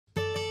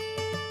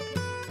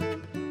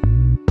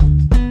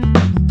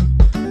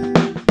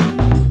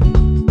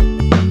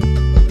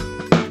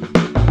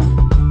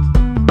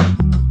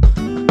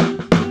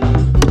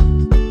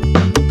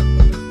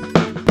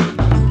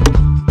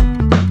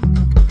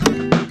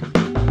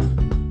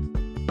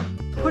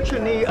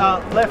your knee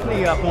left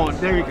knee up on.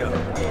 There you go.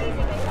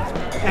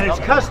 And it's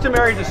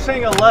customary to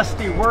sing a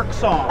lusty work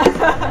song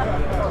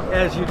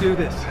as you do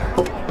this.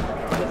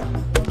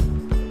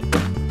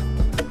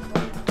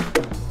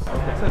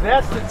 So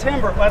that's the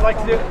timber. I'd like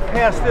to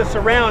pass this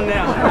around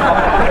now.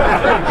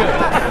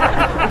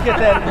 Get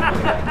that.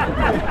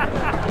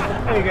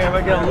 There you go.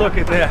 I got a look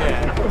at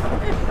that.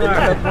 All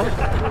right.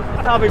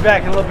 I'll be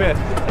back in a little bit.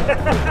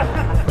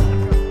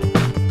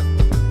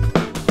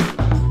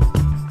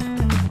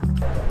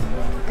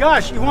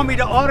 Gosh, you want me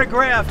to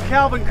autograph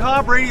Calvin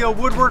Cobb, Radio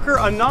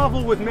Woodworker, a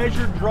novel with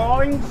measured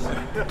drawings?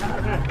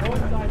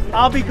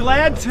 I'll be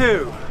glad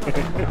to.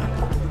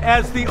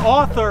 As the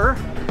author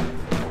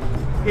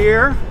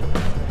here,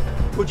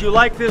 would you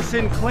like this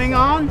in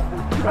Klingon?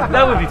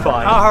 That would be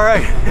fine. All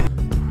right.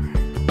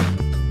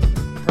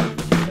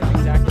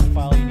 Exactly the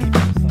file you need for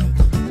the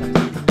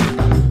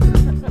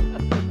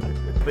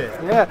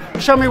site. Yeah,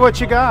 show me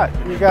what you got.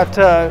 You got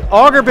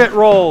auger bit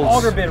rolls.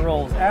 Auger bit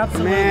rolls,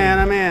 absolutely. Man,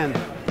 oh man.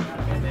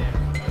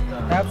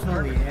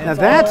 Absolutely. Now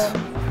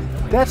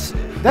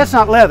that's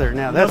not leather.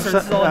 Now that's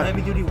all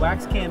heavy-duty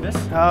wax canvas.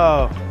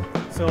 Oh,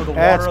 so the water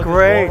that's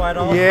great. Right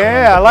off.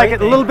 Yeah, I like it.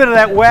 A little bit of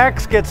that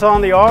wax gets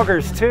on the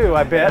augers too,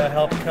 I bet.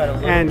 Help cut a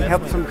little and bit.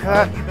 helps them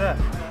cut.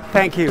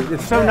 Thank you.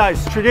 It's so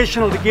nice.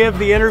 Traditional to give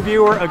the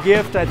interviewer a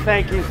gift. I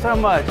thank you so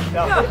much.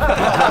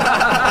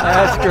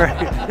 That's great.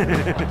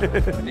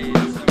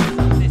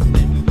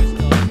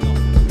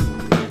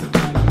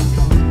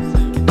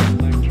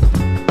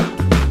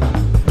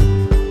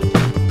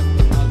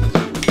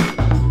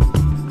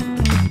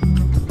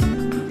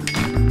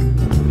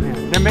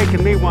 They're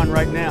making me one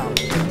right now.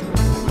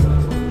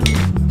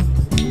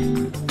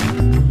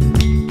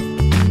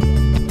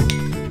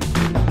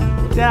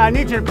 Yeah, I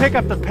need you to pick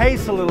up the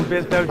pace a little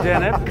bit though,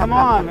 Janet. Come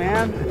on,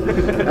 man.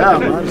 Yeah,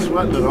 I'm not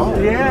sweating at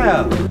all.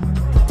 Yeah.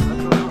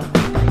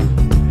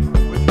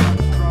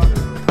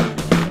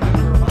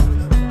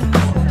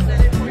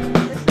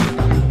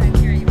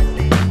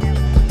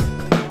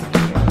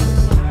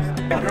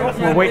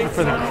 We're waiting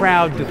for the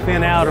crowd to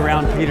thin out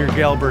around Peter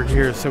Gelbert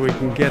here so we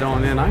can get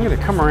on in. I'm going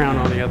to come around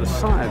on the other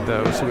side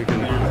though so we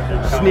can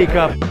sneak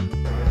up.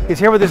 He's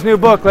here with his new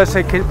book. Let's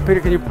say, Peter,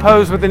 can you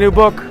pose with the new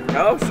book?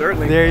 Oh,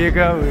 certainly. There you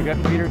go. We got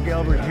Peter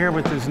Gelbert here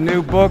with his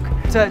new book.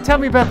 Tell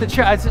me about the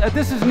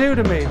this is new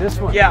to me, this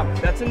one. Yeah,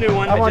 that's a new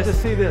one. I want to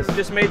see this.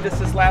 Just made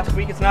this last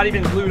week. It's not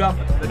even glued up.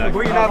 Well,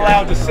 you're not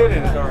allowed to sit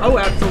in it, are you? Oh,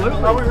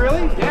 absolutely. Are we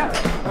really? Yeah.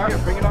 All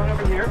right, bring it on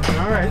over here.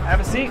 All right. Have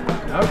a seat.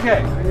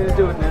 Okay, I'm going to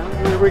do it now.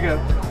 Here we go.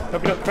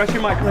 Hope you don't crush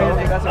your microphone.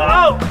 That's all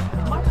right.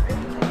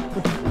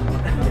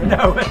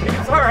 No,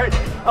 it's all right.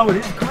 Oh, it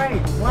is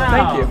great. Wow.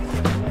 Thank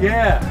you.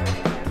 Yeah.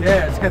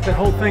 Yeah, it's got that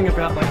whole thing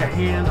about like a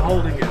hand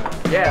holding it.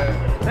 Yeah.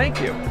 Thank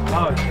you.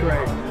 Oh, it's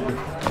great.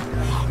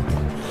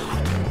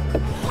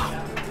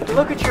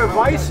 Look at your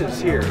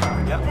vices here.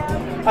 Yep.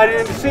 I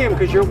didn't even see them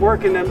because you're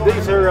working them.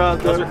 These are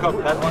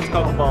That one's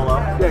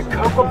Coca-Cola. Yeah,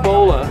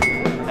 Coca-Cola.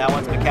 That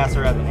one's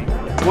Picasso ebony.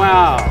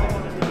 Wow.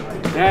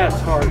 That's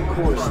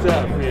hardcore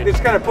stuff, man.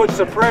 It's got to put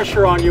some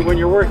pressure on you when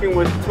you're working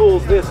with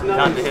tools this nice.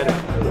 Not to hit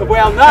it.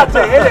 Well, not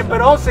to hit it, but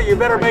also you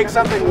better make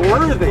something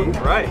worthy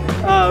Right.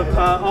 of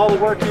all the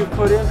work you've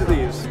put into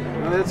these.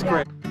 Well, that's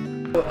great.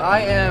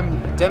 I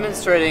am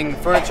demonstrating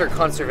furniture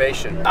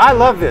conservation. I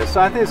love this.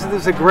 I think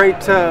this is a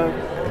great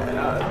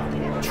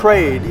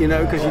trade, you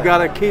know, because you got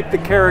to keep the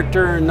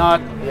character and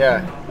not.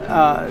 Yeah.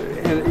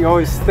 And you're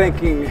always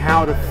thinking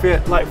how to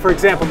fit. Like, for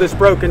example, this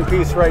broken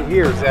piece right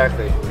here.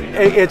 Exactly.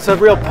 It's a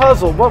real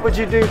puzzle. What would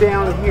you do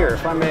down here,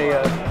 if I may?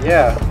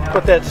 Yeah.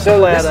 Put that So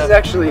splat this up. is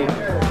actually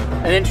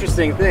an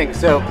interesting thing.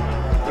 So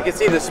you can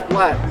see the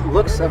splat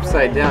looks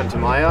upside down to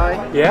my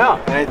eye. Yeah.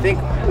 And I think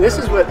this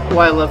is why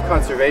I love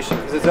conservation,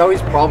 because it's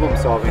always problem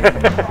solving.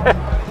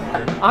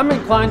 I'm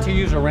inclined to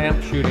use a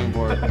ramp shooting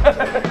board.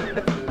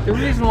 The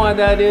reason why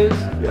that is,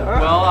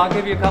 well, I'll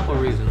give you a couple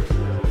of reasons.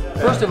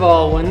 First of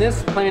all, when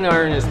this plane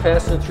iron is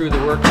passing through the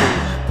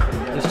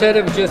workpiece, instead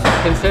of just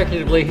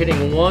consecutively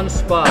hitting one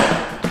spot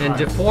and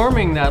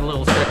deforming that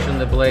little section of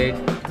the blade,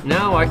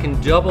 now I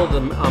can double the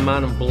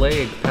amount of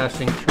blade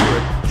passing through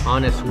it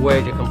on its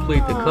way to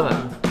complete the cut.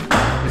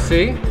 You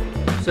see?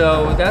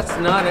 So that's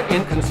not an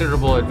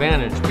inconsiderable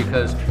advantage,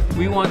 because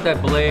we want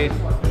that blade,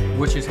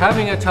 which is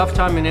having a tough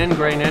time in end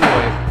grain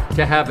anyway,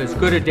 to have as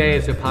good a day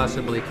as it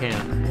possibly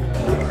can.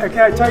 Can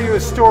I tell you a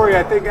story?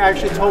 I think I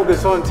actually told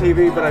this on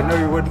TV, but I know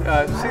you wouldn't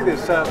see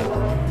this.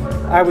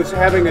 I was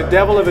having a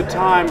devil of a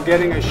time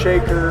getting a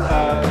shaker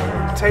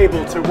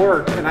table to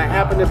work, and I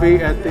happened to be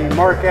at the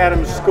Mark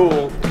Adams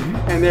School,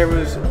 and there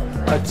was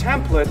a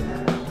template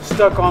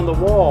stuck on the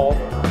wall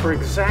for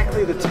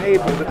exactly the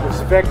table that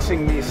was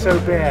vexing me so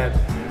bad.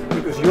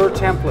 It was your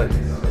template.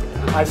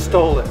 I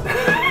stole it.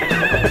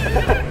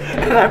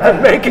 And I've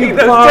been making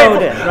those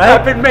tables.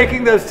 I've been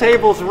making those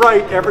tables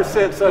right ever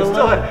since. So I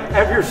still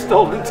have your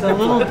stolen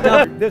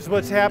template. This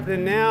what's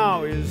happening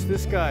now is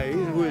this guy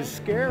who is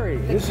scary.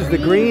 This is the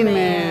Green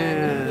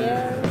Man.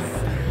 Yes.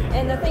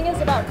 And the thing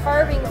is about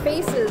carving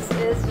faces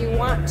is you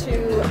want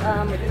to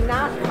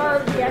not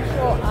carve the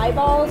actual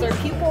eyeballs or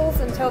pupils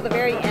until the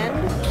very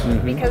end.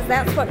 because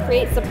that's what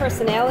creates the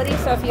personality.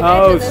 So if you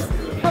Oh, imagine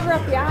this, cover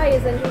up the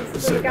eyes and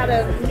he's sort of got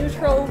a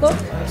neutral look.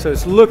 So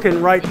it's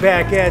looking right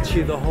back at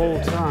you the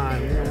whole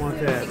time. You don't want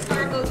that. You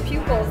carve those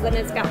pupils, then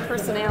it's got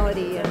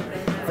personality and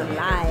it's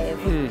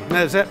alive.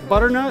 Now is that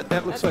butternut?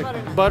 That looks That's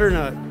like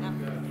butternut.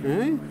 butternut.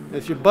 Okay.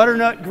 That's your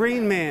butternut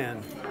green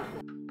man.